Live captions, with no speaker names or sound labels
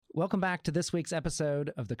Welcome back to this week's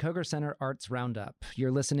episode of the Koger Center Arts Roundup.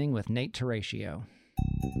 You're listening with Nate Terracio.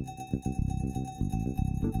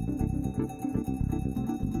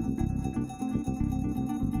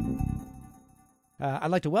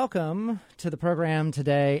 I'd like to welcome to the program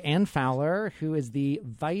today Anne Fowler, who is the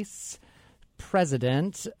Vice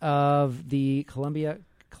President of the Columbia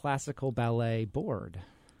Classical Ballet Board.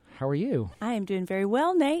 How are you? I am doing very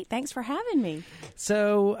well, Nate. Thanks for having me.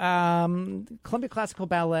 So, Columbia Classical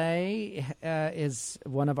Ballet is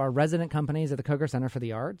one of our resident companies at the Koger Center for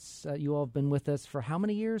the Arts. You all have been with us for how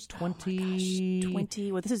many years? 20? Oh my gosh,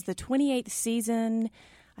 20. Well, this is the 28th season.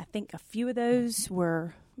 I think a few of those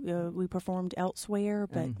were we performed elsewhere,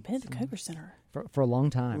 but been at the Koger Center. For a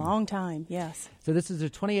long time. Long time, yes. So this is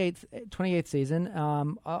the 28th season.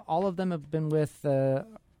 All of them have been with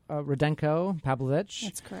Rudenko Pavlovich.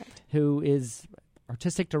 That's correct. Who is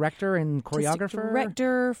artistic director and choreographer? Artistic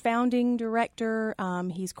director, founding director.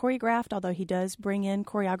 He's choreographed, although he does bring in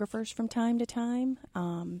choreographers from time to time.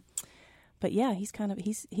 But yeah, he's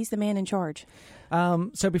the man in charge.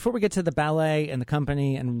 So before we get to the ballet and the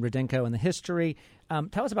company and Rudenko and the history,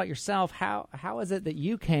 tell us about yourself. How is it that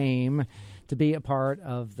you came to be a part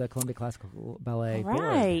of the Columbia Classical Ballet Board?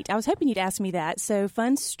 Right. I was hoping you'd ask me that. So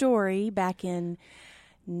fun story, back in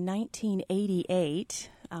 1988,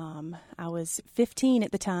 I was 15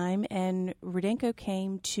 at the time, and Rudenko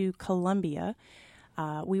came to Columbia.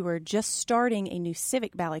 We were just starting a new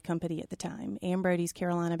civic ballet company at the time, Anne Brody's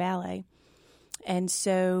Carolina Ballet. And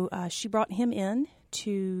so she brought him in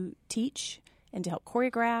to teach and to help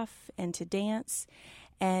choreograph and to dance.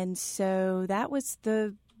 And so that was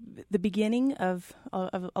the beginning of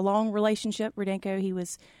a long relationship. Rudenko, he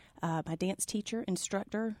was my dance teacher,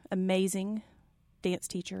 instructor, amazing dance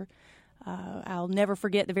teacher. I'll never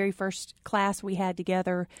forget the very first class we had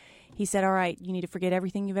together. He said, "All right, you need to forget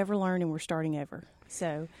everything you've ever learned, and we're starting over."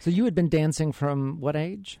 So you had been dancing from what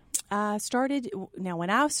age? When I started,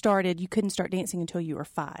 you couldn't start dancing until you were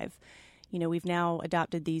 5. We've now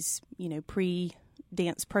adopted these,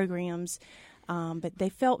 pre-dance programs, but they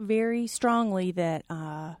felt very strongly that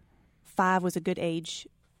 5 was a good age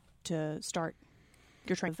to start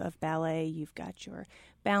your training of ballet. You've got your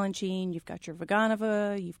Balanchine, you've got your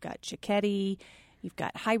Vaganova, you've got Cicchetti, you've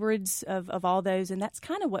got hybrids of all those, and that's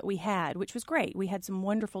kind of what we had, which was great. We had some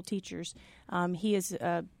wonderful teachers. He is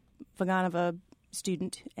a Vaganova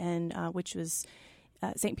student, and which was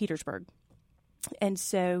St. Petersburg. And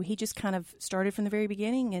so he just kind of started from the very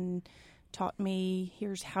beginning and taught me,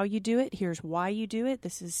 here's how you do it, here's why you do it,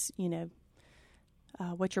 this is,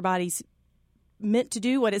 what your body's meant to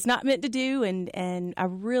do, what it's not meant to do, and I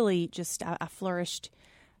really just, I flourished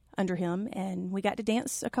under him, and we got to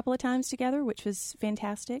dance a couple of times together, which was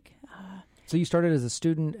fantastic. So you started as a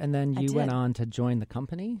student, and then you went on to join the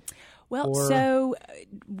company? Well, so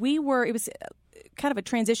it was kind of a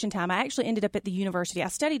transition time. I actually ended up at the university. I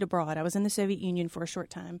studied abroad. I was in the Soviet Union for a short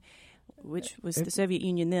time, which was the Soviet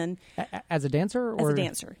Union then. As a dancer? As a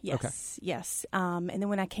dancer, yes. Okay. Yes. And then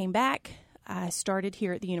when I came back, I started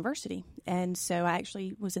here at the university. And so I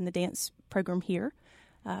actually was in the dance program here.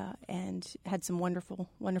 And had some wonderful,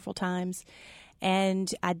 wonderful times.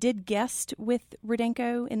 And I did guest with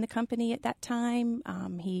Rudenko in the company at that time.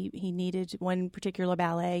 He needed one particular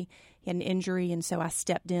ballet. He had an injury, and so I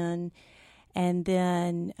stepped in. And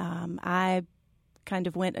then I kind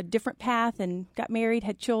of went a different path and got married,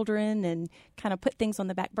 had children, and kind of put things on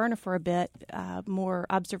the back burner for a bit, more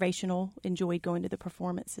observational, enjoyed going to the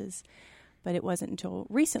performances. But it wasn't until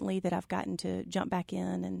recently that I've gotten to jump back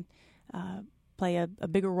in and play a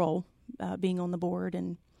bigger role, being on the board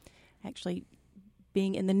and actually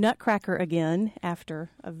being in the Nutcracker again after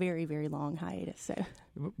a very, very long hiatus. So,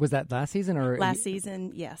 was that last season or last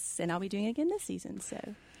season? Yes, and I'll be doing it again this season.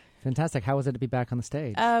 So, fantastic! How was it to be back on the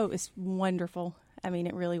stage? Oh, it was wonderful. I mean,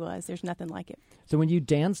 it really was. There's nothing like it. So, when you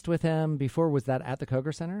danced with him before, was that at the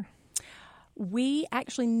Koger Center? We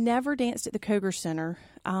actually never danced at the Koger Center.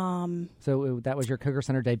 So that was your Koger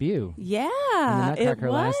Center debut? Yeah, it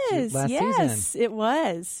was. Last season. It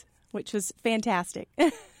was, which was fantastic.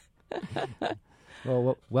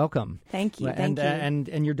 Well, welcome. Thank you.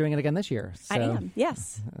 And you're doing it again this year. So I am,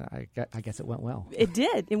 yes. I guess it went well. It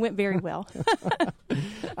did. It went very well.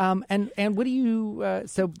 And what do you,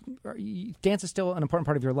 dance is still an important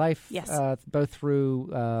part of your life? Yes. Both through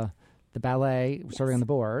the ballet, serving on the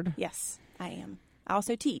board. Yes, I am. I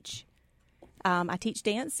also teach. I teach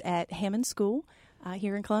dance at Hammond School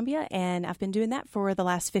here in Columbia, and I've been doing that for the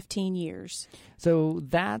last 15 years. So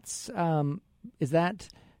that's, is that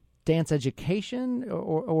dance education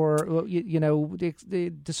or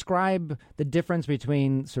describe the difference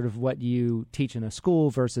between sort of what you teach in a school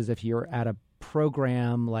versus if you're at a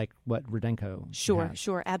program like what Rudenko has?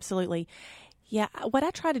 Sure, absolutely. Yeah, what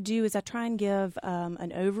I try to do is I try and give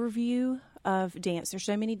an overview of dance. There's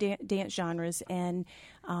so many dance genres, and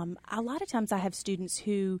a lot of times I have students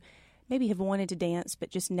who maybe have wanted to dance but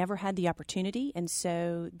just never had the opportunity, and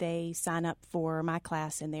so they sign up for my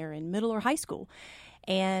class and they're in middle or high school.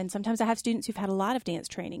 And sometimes I have students who've had a lot of dance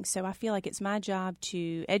training, so I feel like it's my job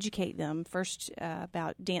to educate them first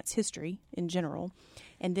about dance history in general,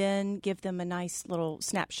 and then give them a nice little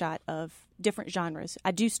snapshot of different genres. I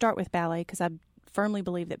do start with ballet because I firmly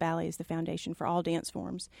believe that ballet is the foundation for all dance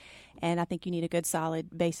forms, and I think you need a good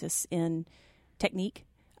solid basis in technique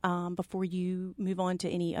before you move on to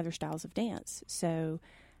any other styles of dance. So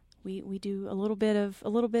we do a little bit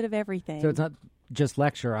of everything. So it's not just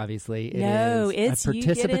lecture, obviously. It's a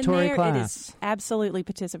participatory class. It is absolutely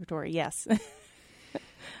participatory. Yes.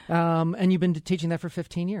 And you've been teaching that for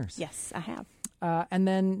 15 years. Yes, I have. And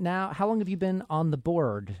then now, how long have you been on the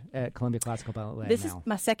board at Columbia Classical Ballet? This is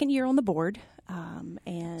my second year on the board.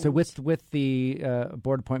 And so with the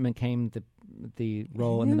board appointment came the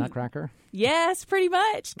role in the Nutcracker? Yes, pretty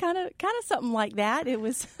much. Kind of something like that. It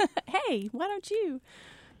was, hey, why don't you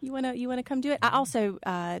want to come do it? I also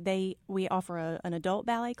we offer an adult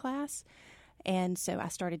ballet class. And so I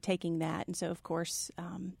started taking that. And so, of course,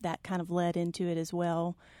 that kind of led into it as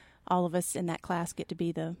well. All of us in that class get to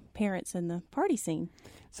be the parents in the party scene.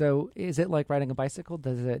 So is it like riding a bicycle?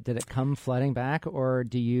 Did it come flooding back, or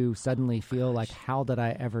do you suddenly feel like, how did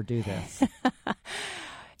I ever do this?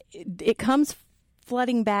 It comes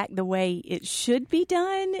flooding back the way it should be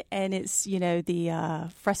done. And it's,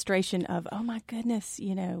 the frustration of, oh, my goodness,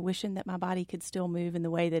 wishing that my body could still move in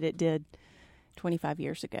the way that it did 25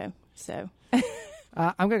 years ago. So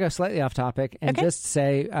I'm going to go slightly off topic and just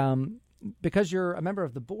say, because you're a member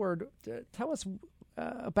of the board, tell us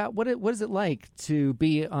about what is it like to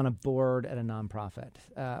be on a board at a nonprofit?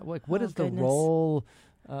 What is the role?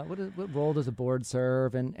 What role does a board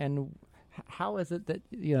serve, and how is it that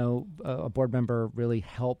a board member really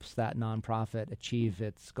helps that nonprofit achieve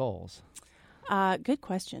its goals? Good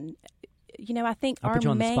question. I think I'll put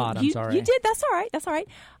you on the spot. I'm sorry. You did. That's all right.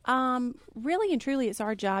 Really and truly, it's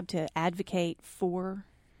our job to advocate for,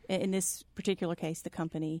 in this particular case, the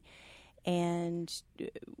company. And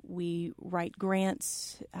we write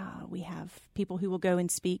grants. We have people who will go and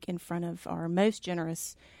speak in front of our most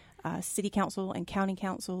generous city council and county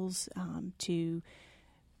councils to,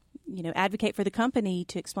 advocate for the company,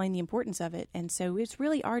 to explain the importance of it. And so it's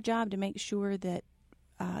really our job to make sure that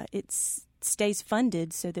it stays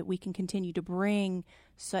funded so that we can continue to bring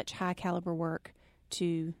such high caliber work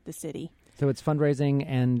to the city. So it's fundraising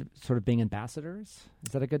and sort of being ambassadors?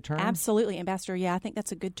 Is that a good term? Absolutely. Ambassador, yeah, I think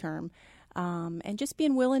that's a good term. And just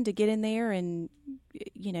being willing to get in there and,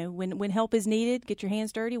 when help is needed, get your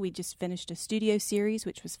hands dirty. We just finished a studio series,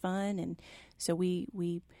 which was fun. And so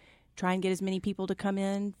we try and get as many people to come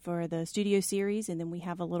in for the studio series, and then we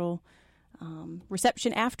have a little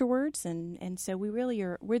reception afterwards. And so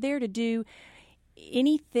we're there to do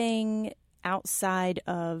anything outside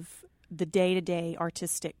of the day-to-day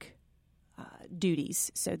artistic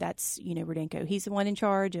duties. So that's, Rudenko. He's the one in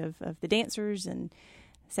charge of the dancers and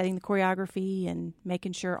setting the choreography and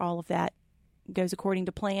making sure all of that goes according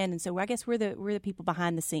to plan. And so I guess we're the people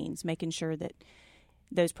behind the scenes, making sure that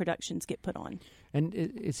those productions get put on. And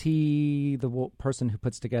is he the person who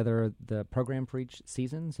puts together the program for each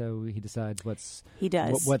season? So he decides what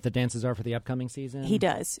the dances are for the upcoming season? He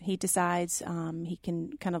does. He decides. He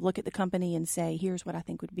can kind of look at the company and say, here's what I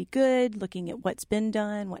think would be good, looking at what's been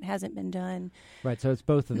done, what hasn't been done. Right. So it's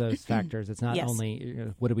both of those factors. It's not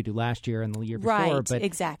only what did we do last year and the year before, right, but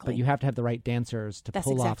exactly. But you have to have the right dancers to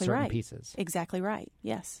pull off certain pieces. Exactly right.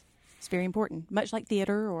 Yes. It's very important. Much like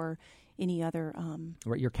theater or any other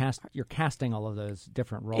right, you're casting all of those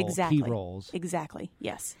different roles, exactly. Key roles. Exactly,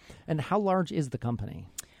 yes. And how large is the company?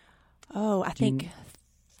 Oh, I think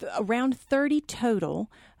around 30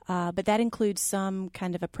 total, but that includes some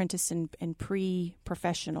kind of apprentice and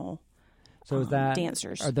pre-professional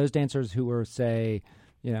dancers. Are those dancers who were, say,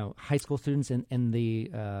 high school students in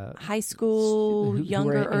the high school,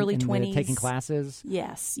 younger, early 20s, taking classes?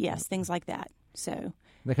 Yes, things like that. So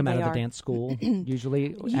they come out of the dance school,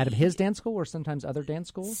 usually out of his dance school, or sometimes other dance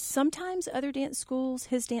schools? Sometimes other dance schools,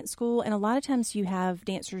 his dance school, and a lot of times you have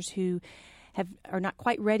dancers who are not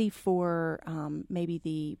quite ready for maybe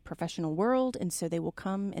the professional world, and so they will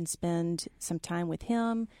come and spend some time with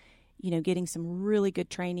him, getting some really good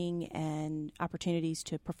training and opportunities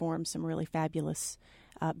to perform some really fabulous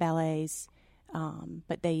ballets,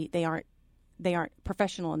 but they aren't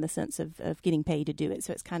professional in the sense of getting paid to do it.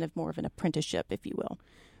 So it's kind of more of an apprenticeship, if you will.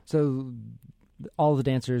 So all the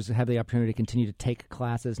dancers have the opportunity to continue to take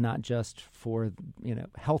classes, not just for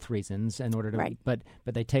health reasons, in order to, right. but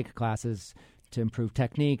they take classes to improve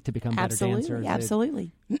technique, to become better dancers.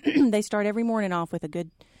 Absolutely. They start every morning off with a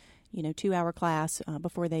good 2-hour class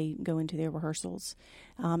before they go into their rehearsals.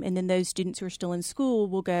 And then those students who are still in school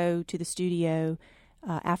will go to the studio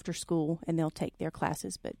after school, and they'll take their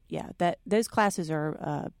classes. But yeah, those classes are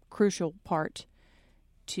a crucial part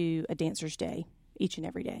to a dancer's day, each and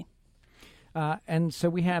every day. And so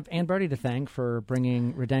we have Anne Brody to thank for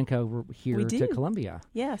bringing Rudenko here to Columbia.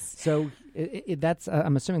 Yes. So that's,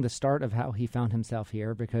 I'm assuming, the start of how he found himself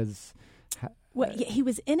here, because... Well, he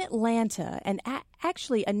was in Atlanta, and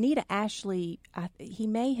actually, Anita Ashley, he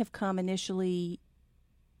may have come initially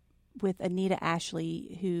with Anita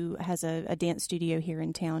Ashley, who has a dance studio here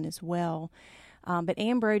in town as well. But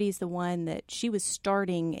Anne Brody's the one that she was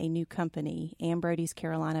starting a new company, Anne Brody's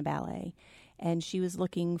Carolina Ballet, and she was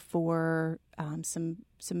looking for some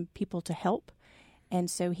people to help. And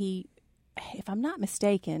so he, if I'm not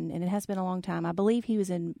mistaken, and it has been a long time, I believe he was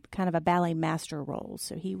in kind of a ballet master role.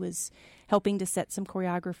 So he was helping to set some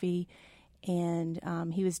choreography, and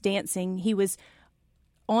he was dancing. He was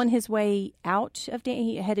on his way out of dance.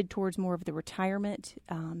 He headed towards more of the retirement,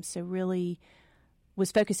 so really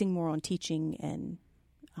was focusing more on teaching and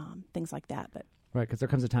things like that. But right, because there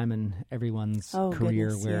comes a time in everyone's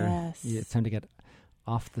career where it's time to get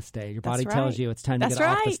off the stage. Your body tells you it's time to get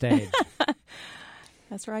off the stage.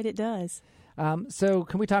 That's right, it does. So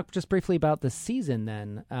can we talk just briefly about the season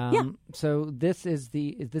then? So this is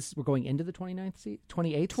we're going into the 28th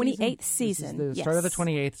season? This is the start of the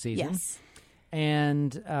 28th season. Yes.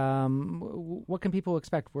 And what can people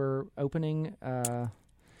expect? We're opening...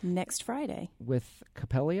 next Friday. With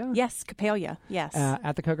Coppelia? Yes, Coppelia, yes.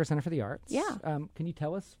 At the Koger Center for the Arts. Yeah. Can you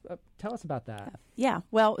tell us about that? Yeah.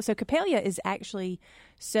 Well, so Coppelia is actually,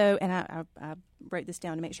 and I wrote this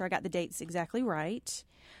down to make sure I got the dates exactly right.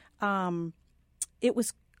 It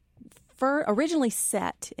was originally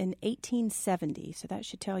set in 1870, so that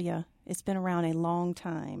should tell you it's been around a long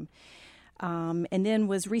time. And then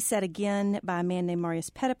was reset again by a man named Marius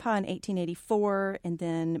Petipa in 1884, and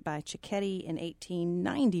then by Cicchetti in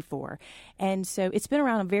 1894. And so it's been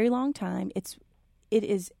around a very long time. It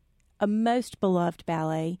is a most beloved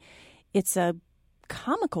ballet. It's a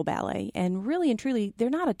comical ballet, and really and truly, there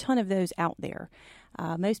are not a ton of those out there.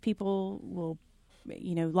 Most people will,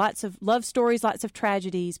 lots of love stories, lots of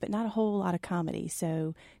tragedies, but not a whole lot of comedy.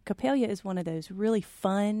 So Coppelia is one of those really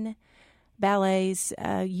fun ballets.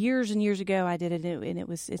 Years and years ago, I did it, and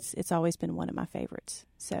it's always been one of my favorites.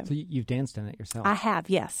 So you've danced in it yourself? I have,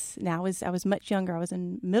 yes. Now I was much younger. I was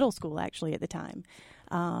in middle school actually at the time,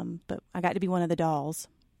 but I got to be one of the dolls.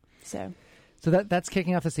 So that's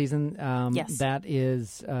kicking off the season. Yes. That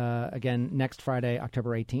is again next Friday,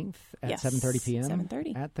 October 18th at 7:30 p.m.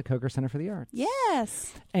 7:30 at the Koger Center for the Arts.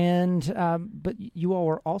 Yes. And but you all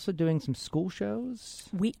are also doing some school shows.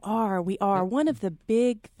 We are. One of the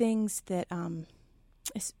big things that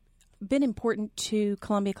has been important to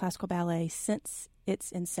Columbia Classical Ballet since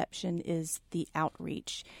its inception is the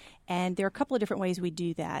outreach. And there are a couple of different ways we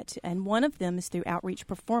do that. And one of them is through outreach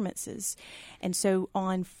performances. And so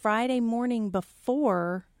on Friday morning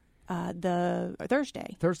before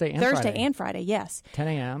Thursday and Friday, yes. 10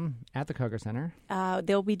 a.m. at the Koger Center.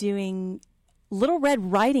 They'll be doing Little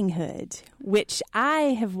Red Riding Hood, which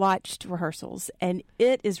I have watched rehearsals, and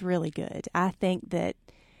it is really good. I think that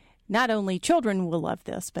not only children will love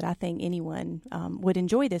this, but I think anyone would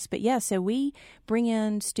enjoy this. But yeah, so we bring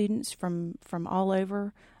in students from all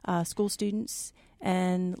over, school students,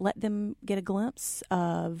 and let them get a glimpse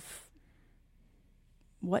of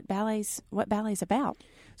what ballet's about.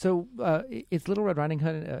 So is Little Red Riding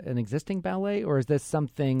Hood an existing ballet, or is this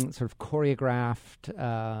something sort of choreographed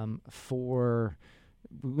for...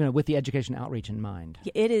 with the education outreach in mind?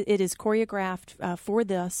 It is choreographed for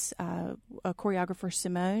this. A choreographer,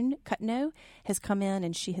 Simone Cutno, has come in,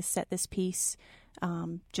 and she has set this piece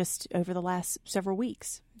just over the last several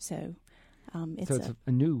weeks. So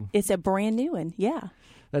it's a brand new one. Yeah,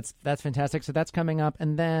 that's fantastic. So that's coming up,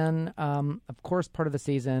 and then of course part of the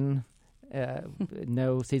season.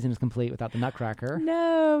 No season is complete without the Nutcracker.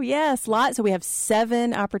 No, yes, lots. So we have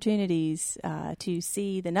 7 opportunities to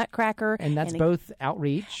see the Nutcracker, and that's both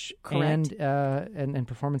outreach correct. and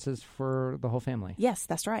performances for the whole family. Yes,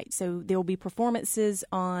 that's right. So there will be performances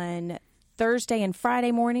on Thursday and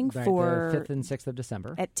Friday morning for the 5th and 6th of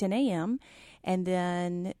December at 10 a.m. and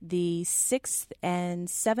then the 6th and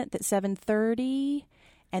 7th at 7:30,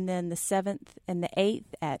 and then the 7th and the 8th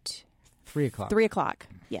at 3 o'clock. 3 o'clock.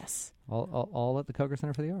 Yes. All at the Koger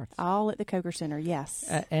Center for the Arts. All at the Koger Center, yes.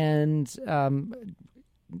 And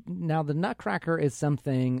now the Nutcracker is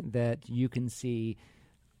something that you can see.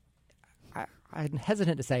 I'm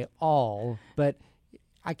hesitant to say all, but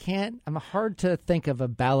I'm hard to think of a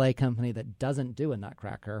ballet company that doesn't do a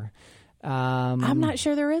Nutcracker. I'm not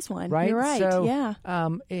sure there is one. Right? You're right. So, yeah.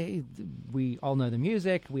 We all know the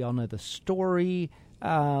music. We all know the story.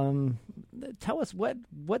 Tell us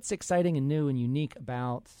what's exciting and new and unique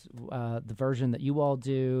about the version that you all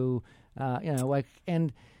do.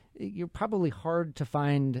 And you're probably hard to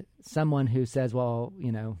find someone who says, well,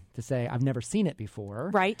 to say I've never seen it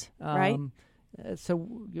before. Right. Right. So,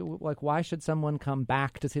 why should someone come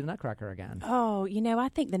back to see the Nutcracker again? Oh, I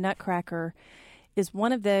think the Nutcracker is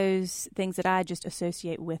one of those things that I just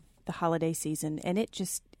associate with the holiday season, and it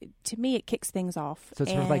just, to me, it kicks things off. So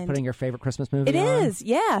it's sort of like putting your favorite Christmas movie on? It is,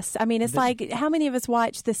 yes. I mean, it's like, how many of us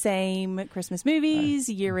watch the same Christmas movies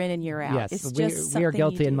year in and year out? Yes, it's just we are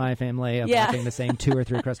guilty in my family of watching the same 2 or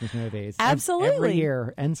 3 Christmas movies. Absolutely. Every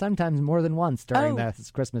year, and sometimes more than once during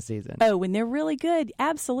this Christmas season. Oh, when they're really good.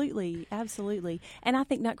 Absolutely. Absolutely. And I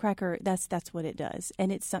think Nutcracker, that's what it does.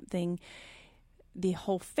 And it's something the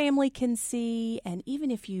whole family can see, and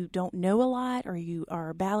even if you don't know a lot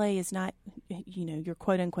or ballet is not your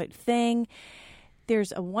quote unquote thing,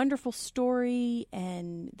 there's a wonderful story,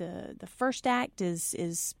 and the first act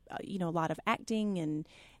is a lot of acting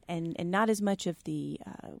and not as much of the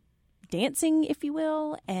dancing, if you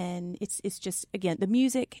will, and it's just, again, the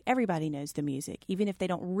music. Everybody knows the music, even if they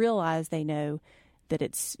don't realize they know that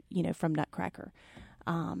it's from Nutcracker.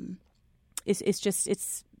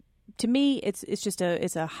 To me,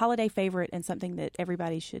 it's a holiday favorite and something that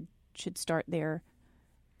everybody should start their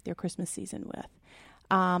Christmas season with.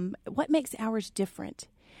 What makes ours different?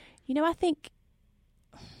 I think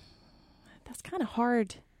that's kind of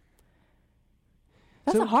hard.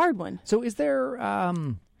 That's a hard one. So is there a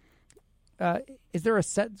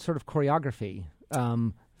set sort of choreography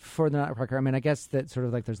for the Nutcracker? I mean, I guess that sort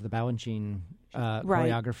of like there's the Balanchine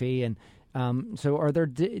choreography, and so are there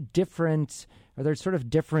different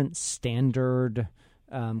standard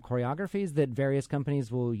choreographies that various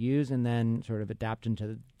companies will use and then sort of adapt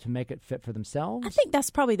to make it fit for themselves? I think that's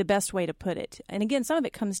probably the best way to put it. And again, some of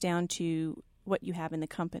it comes down to what you have in the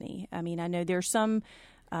company. I mean, I know there's some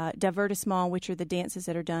divertissement, which are the dances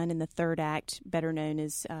that are done in the third act, better known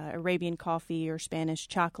as Arabian coffee or Spanish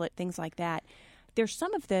chocolate, things like that. There's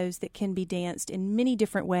some of those that can be danced in many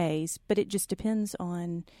different ways, but it just depends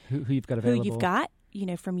on who you've got available. Who you've got,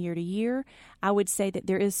 from year to year. I would say that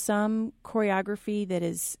there is some choreography that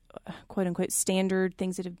is, quote unquote, standard,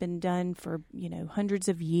 things that have been done for, hundreds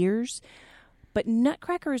of years. But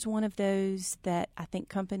Nutcracker is one of those that I think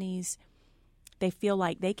companies, they feel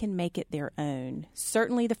like they can make it their own.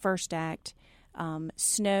 Certainly the first act.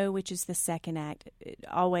 Snow, which is the second act, it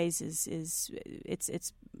always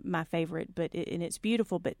it's my favorite, and it's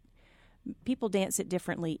beautiful, but people dance it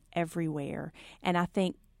differently everywhere. And I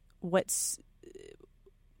think what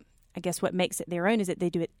makes it their own is that they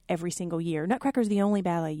do it every single year. Nutcracker is the only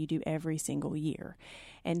ballet you do every single year.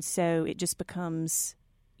 And so it just becomes,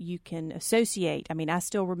 you can associate. I mean, I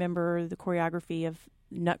still remember the choreography of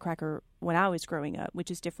Nutcracker when I was growing up, which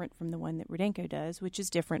is different from the one that Rudenko does, which is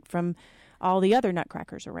different from all the other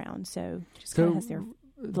Nutcrackers around. So it just kind of has their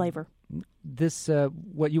flavor. This,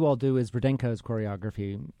 what you all do is Rudenko's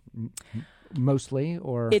choreography mostly,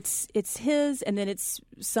 or it's his, and then it's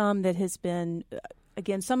some that has been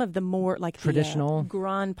again some of the more like traditional the,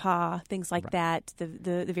 grand pas, things like that.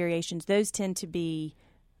 The variations, those tend to be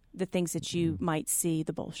the things that you might see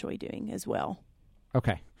the Bolshoi doing as well.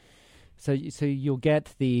 Okay. So you'll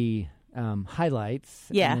get the highlights,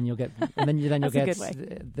 yeah, and then you'll get, then you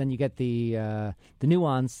get the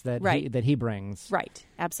nuance that he brings, right?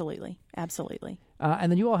 Absolutely.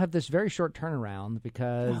 And then you all have this very short turnaround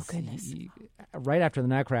because right after the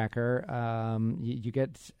Nutcracker, you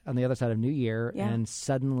get on the other side of New Year, and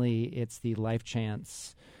suddenly it's the Life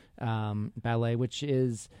Chance ballet, which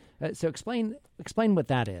is so explain what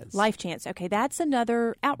that is. Life Chance. Okay, that's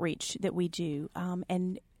another outreach that we do,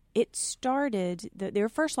 and it started, their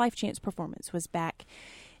first Life Chance performance was back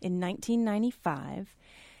in 1995,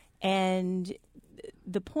 and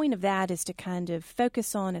the point of that is to kind of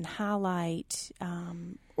focus on and highlight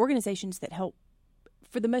organizations that help,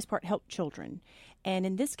 for the most part, help children. And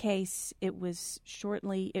in this case, it was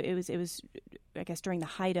I guess during the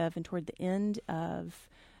height of and toward the end of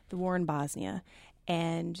the war in Bosnia.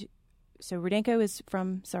 And so Rudenko is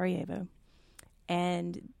from Sarajevo,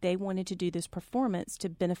 and they wanted to do this performance to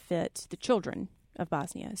benefit the children of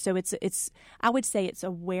Bosnia. So it's I would say it's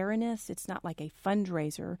awareness. It's not like a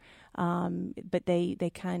fundraiser, but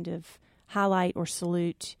they kind of highlight or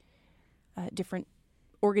salute different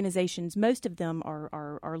organizations, most of them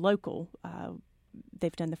are local.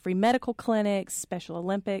 They've done the free medical clinics, Special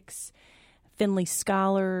Olympics, Finley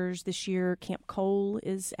Scholars this year. Camp Cole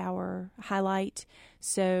is our highlight.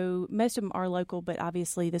 So most of them are local, but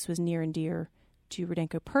obviously this was near and dear to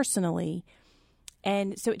Rudenko personally.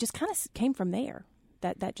 And so it just kind of came from there.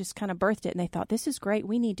 That just kind of birthed it, and they thought, this is great.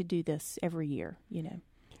 We need to do this every year,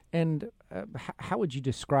 And how would you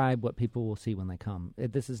describe what people will see when they come?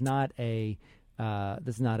 This is not a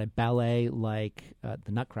ballet like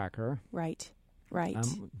the Nutcracker. Right.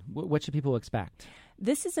 What should people expect?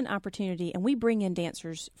 This is an opportunity, and we bring in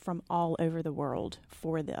dancers from all over the world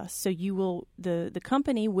for this. So the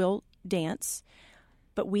company will dance,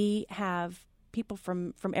 but we have people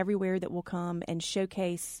from everywhere that will come and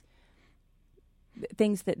showcase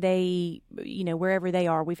things that they, wherever they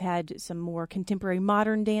are. We've had some more contemporary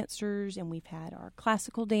modern dancers, and we've had our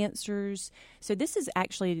classical dancers. So this is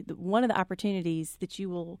actually one of the opportunities that you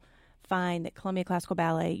will find that Columbia Classical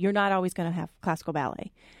Ballet, you're not always going to have classical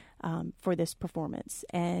ballet for this performance.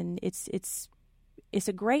 And it's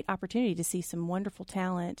a great opportunity to see some wonderful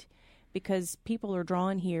talent, because people are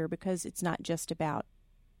drawn here because it's not just about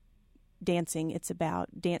dancing. It's about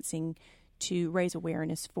dancing to raise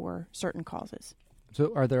awareness for certain causes.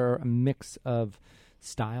 So are there a mix of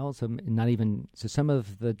styles? So some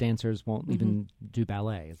of the dancers won't even do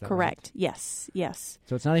ballet. Is that correct? Right? Yes.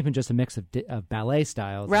 So it's not even just a mix of ballet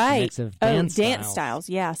styles. Right. It's a mix of dance styles.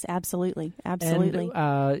 Yes, absolutely.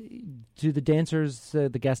 And, do the dancers, the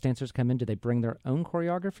guest dancers, come in? Do they bring their own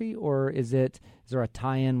choreography, or is there a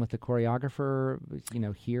tie-in with the choreographer?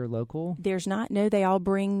 Here local. There's not. No, they all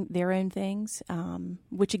bring their own things,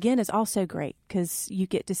 which again is also great, because you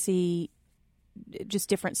get to see just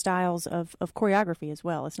different styles of choreography as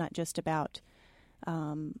well. It's not just about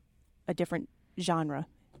a different genre.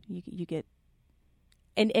 You get,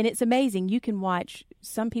 and it's amazing. You can watch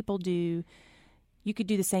some people you could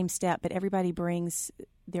do the same step, but everybody brings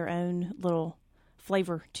their own little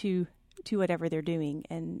flavor to whatever they're doing,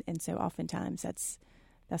 and so oftentimes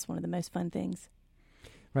that's one of the most fun things.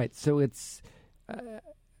 Right. So it's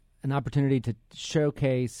an opportunity to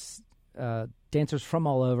showcase dancers from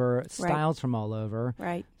all over, styles from all over.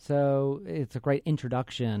 Right. So it's a great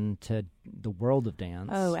introduction to the world of dance.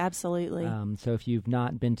 Oh, absolutely. So if you've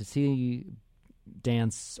not been to see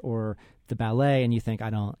dance or the ballet and you think,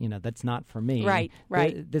 that's not for me. Right.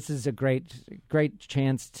 This is a great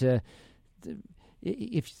chance to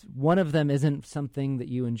if one of them isn't something that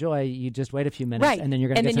you enjoy, you just wait a few minutes, and then you're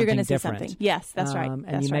going to get something different. See something. Yes, that's right.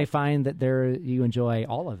 And you may find that you enjoy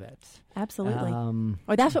all of it. Absolutely.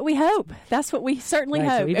 Or that's what we hope. That's what we certainly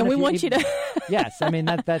hope, and we want you to. Yes,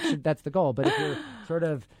 that's the goal. But if you're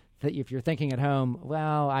if you're thinking at home,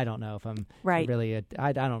 well, I don't know if I'm really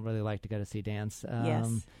I don't really like to go to see dance.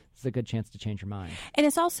 Yes. It's a good chance to change your mind. And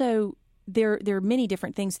it's also. There are many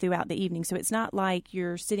different things throughout the evening, so it's not like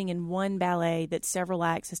you're sitting in one ballet that several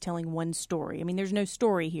acts is telling one story. I mean, there's no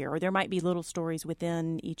story here, or there might be little stories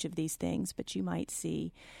within each of these things, but you might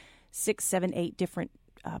see 6, 7, 8 different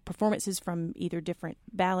performances from either different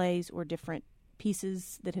ballets or different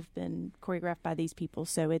pieces that have been choreographed by these people.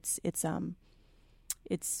 So it's a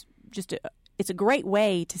great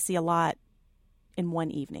way to see a lot in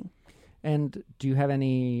one evening. And do you have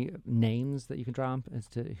any names that you can drop as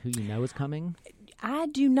to who you know is coming? I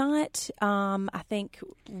do not. I think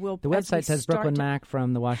we'll. The website says Brooklyn Mack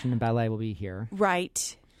from the Washington Ballet will be here.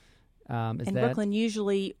 Right. Brooklyn.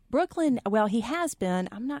 Well, he has been.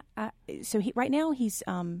 I'm not. Right now he's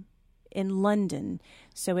in London,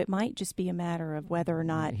 so it might just be a matter of whether or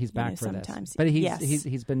not he's back for sometimes. This. But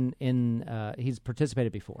he's been in. He's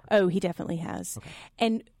participated before. Oh, he definitely has. Okay.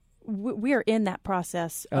 And we are in that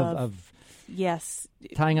process of yes,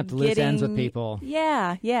 tying up the loose ends with people.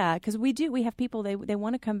 Yeah, because we have people they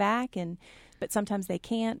want to come back, but sometimes they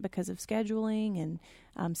can't because of scheduling,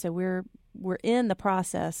 and so we're in the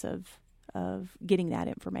process of getting that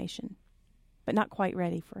information, but not quite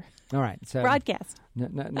ready for broadcast.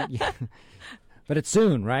 No, yeah. But it's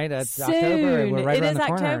soon, right? It's soon. October. We're right around the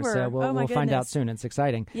corner, October. So we'll find out soon. It's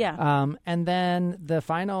exciting. Yeah. And then the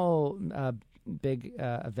final big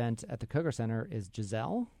event at the Koger Center is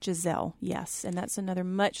Giselle. Giselle, yes, and that's another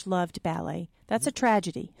much-loved ballet. That's a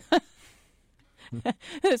tragedy.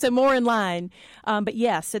 So more in line. But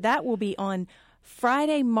yes, so that will be on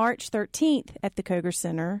Friday, March 13th at the Koger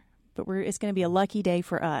Center, but it's going to be a lucky day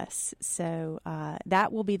for us. So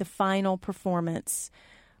that will be the final performance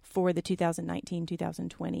for the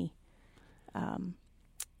 2019-2020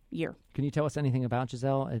 year. Can you tell us anything about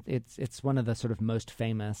Giselle? It's one of the sort of most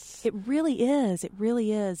famous. It really is.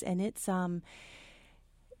 And it's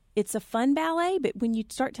it's a fun ballet, but when you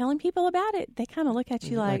start telling people about it, they kind of look at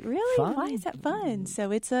you like, really? Fun? Why is that fun?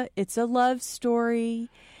 So it's a love story,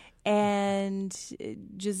 and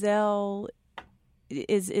Giselle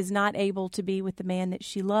is not able to be with the man that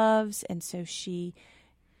she loves, and so she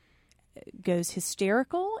goes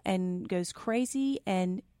hysterical and goes crazy,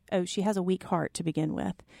 and she has a weak heart to begin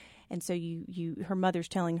with. And so her mother's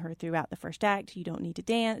telling her throughout the first act, you don't need to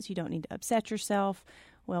dance, you don't need to upset yourself.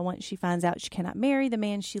 Well, once she finds out she cannot marry the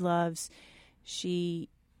man she loves, she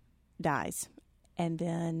dies. And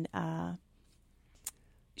then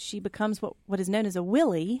she becomes what is known as a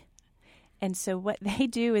willy. And so what they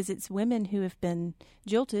do is it's women who have been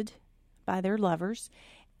jilted by their lovers.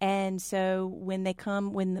 And so when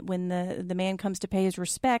the man comes to pay his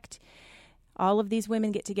respect, all of these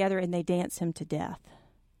women get together and they dance him to death.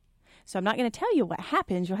 So I'm not going to tell you what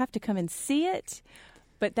happens. You'll have to come and see it.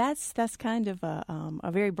 But that's kind of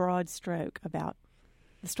a very broad stroke about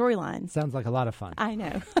the storyline. Sounds like a lot of fun. I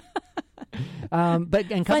know. Fun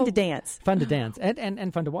to dance. Fun to dance.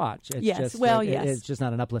 And fun to watch. It's yes. Just, well, yes. It's just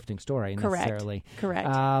not an uplifting story necessarily. Correct.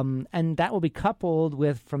 And that will be coupled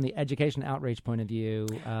with, from the education outreach point of view,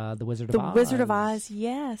 The Wizard of Oz. The Wizard of Oz,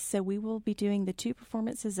 yes. So we will be doing the 2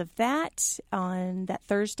 performances of that on that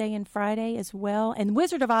Thursday and Friday as well. And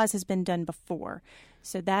Wizard of Oz has been done before.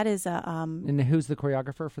 So that is a... and who's the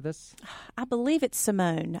choreographer for this? I believe it's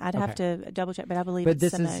Simone. I'd have to double check, but I believe it's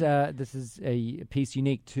Simone. But this is a piece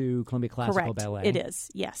unique to Columbia Classical Ballet. It is,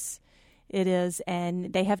 yes. It is,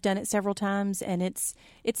 and they have done it several times, and it's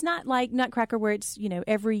not like Nutcracker where it's,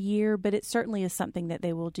 every year, but it certainly is something that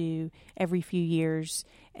they will do every few years,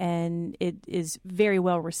 and it is very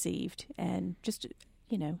well received, and just...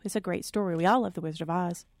 it's a great story. We all love The Wizard of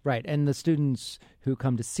Oz. Right, and the students who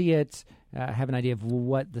come to see it have an idea of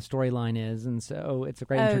what the storyline is, and so it's a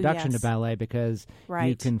great introduction to ballet because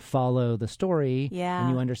you can follow the story and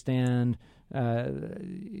you understand.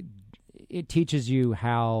 It teaches you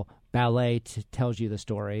how ballet tells you the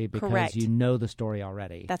story because you know the story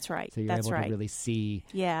already. That's right. So you're able to really see.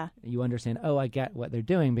 Yeah. You understand, I get what they're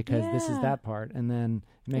doing because this is that part. And then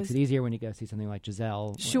it makes it easier when you go see something like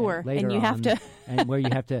Giselle. Sure. Later and you have to. and where you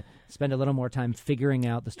have to spend a little more time figuring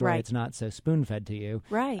out the story. Right. It's not so spoon-fed to you.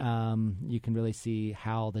 Right. You can really see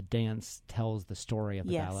how the dance tells the story of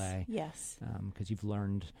the ballet. Yes. Because you've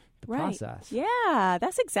learned the process. Yeah,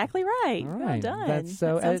 that's exactly right. All Well right. done. That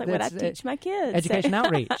sounds like what I teach my kids. Education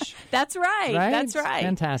outreach. That's right. That's right.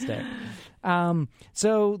 Fantastic.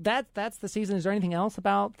 So that's the season. Is there anything else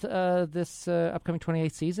about this upcoming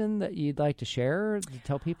 28th season that you'd like to share, to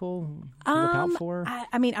tell people to look out for?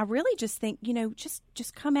 I really just think,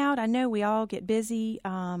 just come out. I know we all get busy,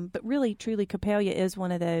 but really, truly, Coppelia is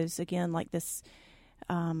one of those, again, like this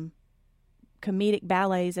comedic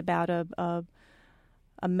ballets about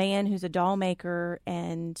a man who's a doll maker,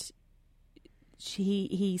 and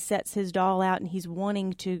he sets his doll out, and he's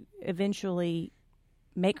wanting to eventually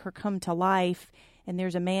make her come to life. And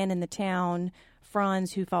there's a man in the town,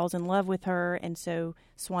 Franz, who falls in love with her, and so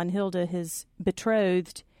Swanhilda, his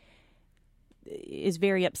betrothed, is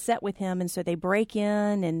very upset with him, and so they break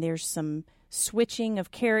in, and there's some switching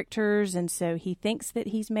of characters, and so he thinks that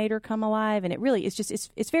he's made her come alive, and it really is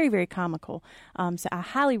it's very, very comical. So I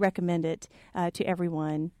highly recommend it to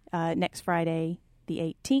everyone next Friday, the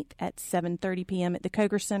 18th at 7:30 p.m. at the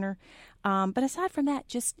Koger Center. But aside from that,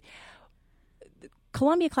 just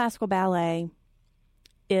Columbia Classical Ballet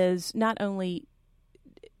is not only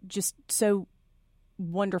just so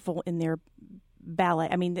wonderful in their ballet.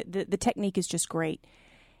 I mean, the technique is just great.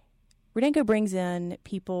 Rudenko brings in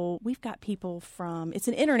people. We've got people from, it's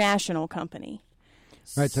an international company.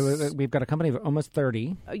 Right, so we've got a company of almost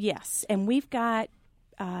 30. Yes, and we've got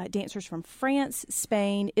dancers from France,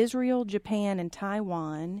 Spain, Israel, Japan, and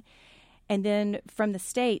Taiwan. And then from the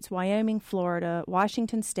states, Wyoming, Florida,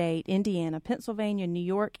 Washington State, Indiana, Pennsylvania, New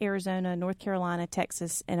York, Arizona, North Carolina,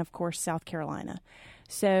 Texas, and, of course, South Carolina.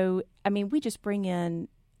 So, I mean, we just bring in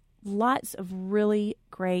lots of really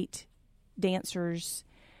great dancers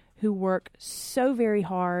who work so very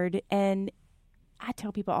hard. And I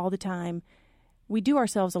tell people all the time, we do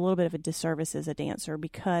ourselves a little bit of a disservice as a dancer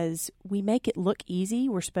because we make it look easy.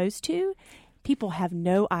 We're supposed to. People have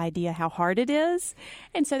no idea how hard it is.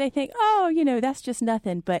 And so they think, that's just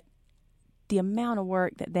nothing. But the amount of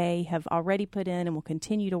work that they have already put in and will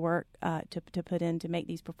continue to work to put in to make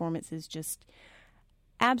these performances just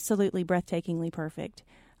absolutely breathtakingly perfect.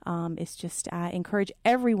 It's just, I encourage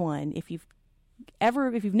everyone, if you've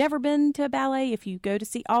never been to a ballet, if you go to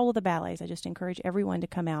see all of the ballets, I just encourage everyone to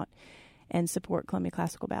come out and support Columbia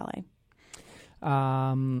Classical Ballet.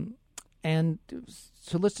 And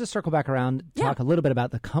so let's just circle back around, talk a little bit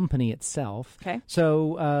about the company itself. Okay.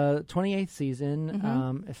 So 28th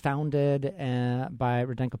season, founded by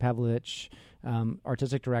Radenko Pavlovich,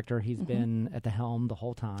 artistic director. He's been at the helm the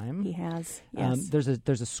whole time. He has, yes. There's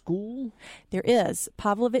a school? There is,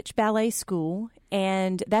 Pavlovich Ballet School,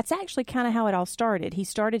 and that's actually kind of how it all started. He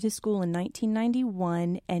started his school in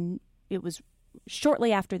 1991, and it was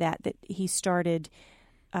shortly after that he started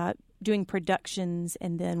doing productions,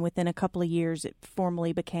 and then within a couple of years it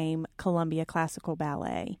formally became Columbia Classical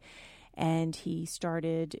Ballet. And he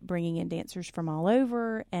started bringing in dancers from all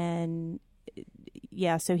over, and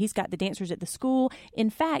so he's got the dancers at the school. In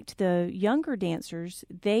fact, the younger dancers,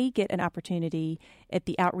 they get an opportunity at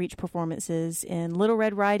the outreach performances in Little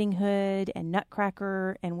Red Riding Hood and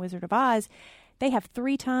Nutcracker and Wizard of Oz. They have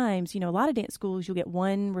 3 times, a lot of dance schools, you'll get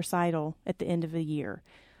 1 recital at the end of the year.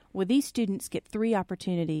 Well, these students get 3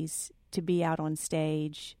 opportunities to be out on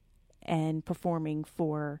stage and performing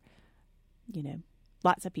for,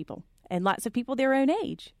 lots of people. And lots of people their own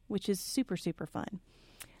age, which is super, super fun.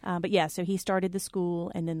 So he started the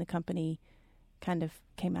school, and then the company kind of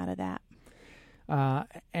came out of that.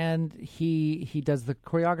 And he does the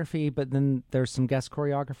choreography, but then there's some guest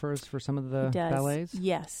choreographers for some of the ballets?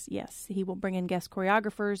 Yes. He will bring in guest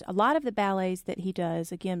choreographers. A lot of the ballets that he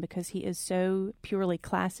does, again, because he is so purely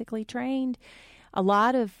classically trained, a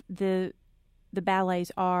lot of the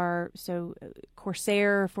ballets are,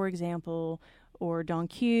 Corsair, for example, or Don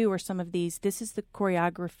Q, or some of these, this is the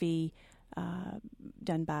choreography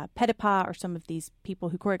done by Petipa or some of these people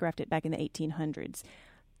who choreographed it back in the 1800s.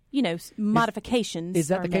 Modifications. Is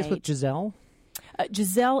that the case made. with Giselle?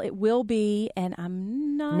 Giselle, it will be, and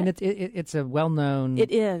I'm not. I mean, it's a well-known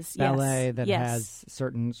ballet that has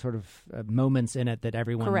certain sort of moments in it that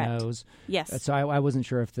everyone knows. Yes. So I wasn't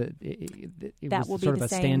sure if it that was will sort be of the a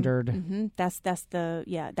same. standard. Mm-hmm.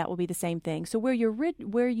 That will be the same thing. So where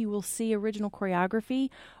you will see original choreography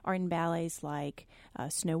are in ballets like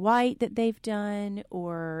Snow White that they've done,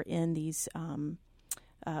 or in these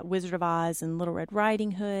Wizard of Oz and Little Red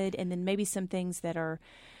Riding Hood, and then maybe some things that are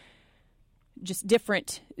just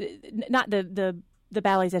different, not the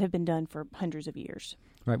ballets that have been done for hundreds of years.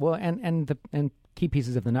 Right. Well, and key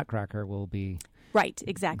pieces of the Nutcracker will be right.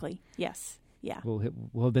 Exactly. Yes. Yeah. Will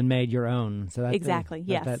have been made your own. So that's exactly.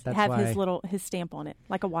 Yes. That's have why... his stamp on it,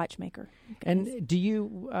 like a watchmaker. And do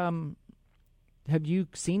you have you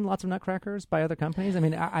seen lots of Nutcrackers by other companies? I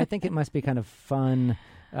mean, I think it must be kind of fun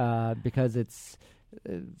because it's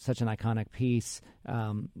such an iconic piece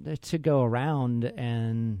to go around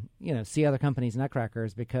and see other companies'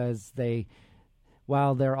 Nutcrackers, because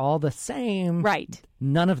while they're all the same, right?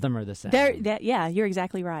 None of them are the same. You're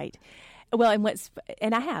exactly right. Well,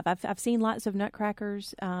 and I've seen lots of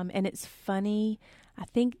Nutcrackers, and it's funny. I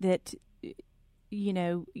think that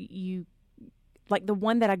you like the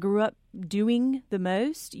one that I grew up doing the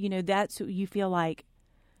most. That's you feel like.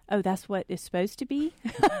 Oh, that's what it's supposed to be.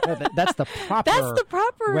 That's the proper. That's the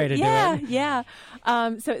proper way to do it. Yeah.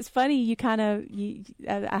 So it's funny.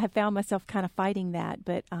 I have found myself kind of fighting that,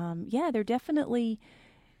 but they're definitely.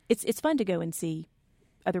 It's fun to go and see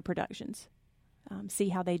other productions, see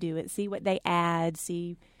how they do it, see what they add,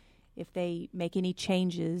 see if they make any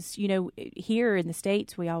changes. Here in the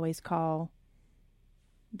States, we always call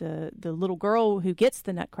the little girl who gets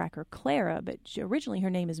the Nutcracker Clara, but originally her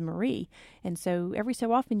name is Marie. And so every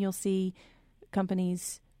so often you'll see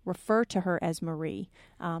companies refer to her as Marie.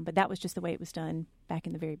 But that was just the way it was done back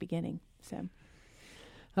in the very beginning. So,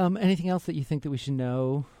 anything else that you think that we should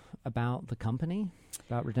know about the company,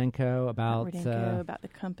 about Radenko, about the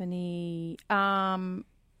company? We're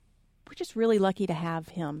just really lucky to have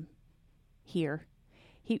him here.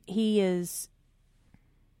 He is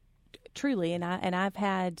truly, and I've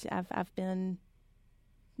been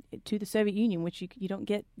to the Soviet Union, which you don't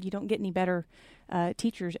get any better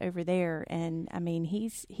teachers over there. And I mean,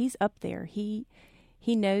 he's up there. He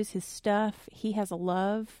knows his stuff. He has a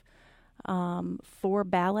love for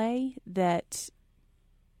ballet that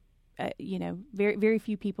very very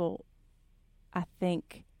few people, I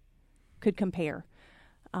think, could compare.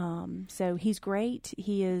 So he's great.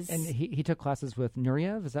 He is, and he took classes with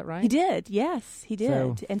Nureyev. Is that right? He did. Yes, he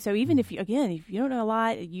did. And so even if you don't know a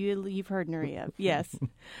lot, you've heard Nureyev. Yes.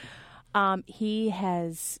 He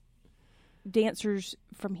has dancers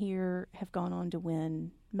from here have gone on to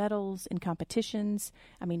win medals in competitions.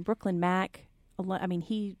 I mean, Brooklyn Mack.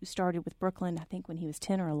 He started with Brooklyn, I think, when he was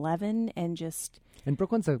 10 or 11, and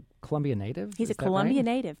Brooklyn's a Columbia native. He's a Columbia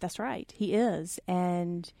native. That's right. He is,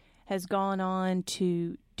 and has gone on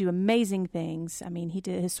to do amazing things. I mean, he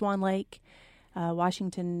did his Swan Lake,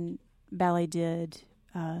 Washington Ballet did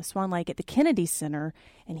Swan Lake at the Kennedy Center,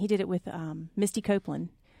 and he did it with Misty Copeland.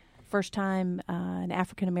 First time an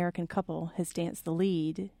African-American couple has danced the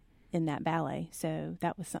lead in that ballet, so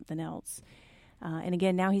that was something else. And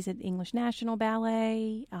again, now he's at English National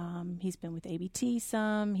Ballet. He's been with ABT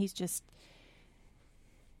some. He's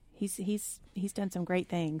done some great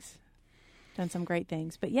things.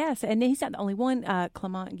 But yes, and he's not the only one.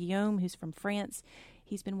 Clement Guillaume, who's from France,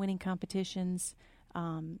 he's been winning competitions.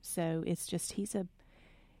 So it's just, for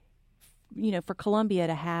Columbia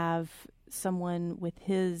to have someone with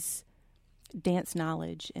his dance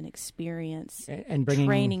knowledge and experience and bringing,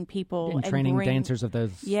 training people and training dancers of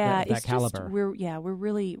those that caliber. We're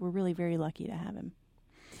really very lucky to have him.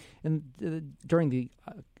 And during the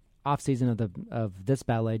off season of this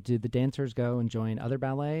ballet, do the dancers go and join other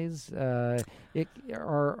ballets? Are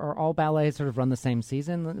all ballets sort of run the same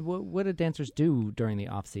season? What do dancers do during the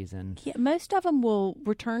off season? Yeah, most of them will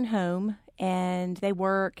return home and they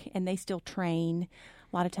work and they still train.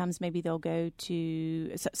 A lot of times maybe they'll go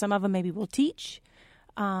to, some of them maybe will teach,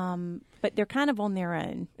 but they're kind of on their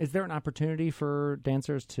own. Is there an opportunity for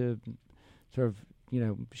dancers to sort of,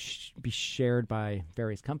 be shared by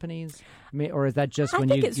various companies? Or is that just when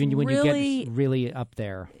you get really up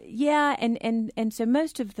there? Yeah, and so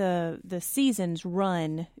most of the seasons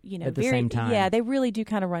run, at the same time. Yeah, they really do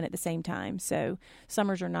kind of run at the same time. So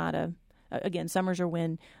summers are not summers are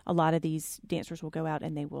when a lot of these dancers will go out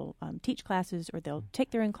and they will teach classes or they'll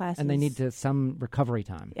take their own classes. And they need some recovery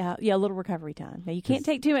time. Yeah, a little recovery time. Now, you can't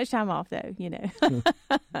take too much time off, though,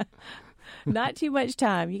 Not too much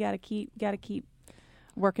time. You got to keep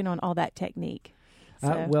working on all that technique.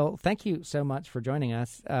 So. Well, thank you so much for joining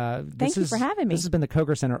us. Thank you for having me. This has been the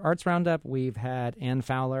Koger Center Arts Roundup. We've had Anne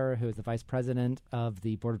Fowler, who is the vice president of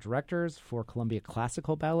the board of directors for Columbia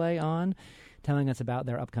Classical Ballet, on, telling us about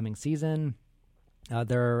their upcoming season.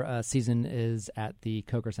 Their season is at the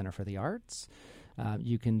Koger Center for the Arts.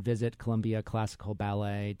 You can visit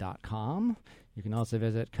ColumbiaClassicalBallet.com. You can also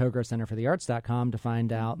visit KogerCenterForTheArts.com to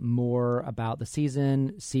find out more about the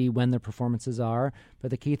season, see when the performances are. But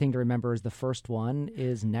the key thing to remember is the first one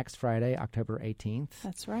is next Friday, October 18th.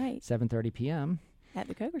 That's right. 7:30 p.m. At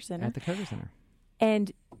the Koger Center. At the Koger Center.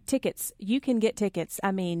 And tickets, you can get tickets,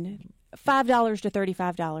 $5 to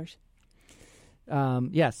 $35.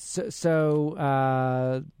 Yes.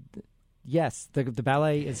 Yes, the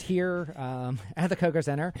ballet is here at the Koger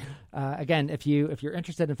Center. Again, if you're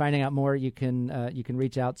interested in finding out more, you can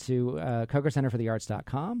reach out to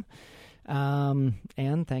KogerCenterForTheArts.com.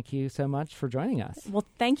 And thank you so much for joining us. Well,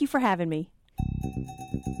 thank you for having me.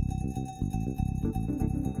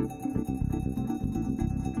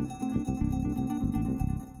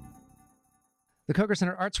 The Koger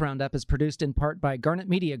Center Arts Roundup is produced in part by Garnet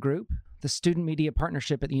Media Group, the student media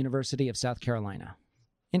partnership at the University of South Carolina.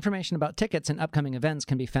 Information about tickets and upcoming events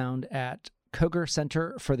can be found at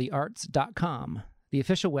KogerCenterForTheArts.com, the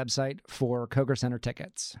official website for Koger Center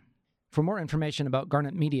tickets. For more information about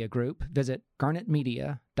Garnet Media Group, visit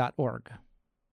garnetmedia.org.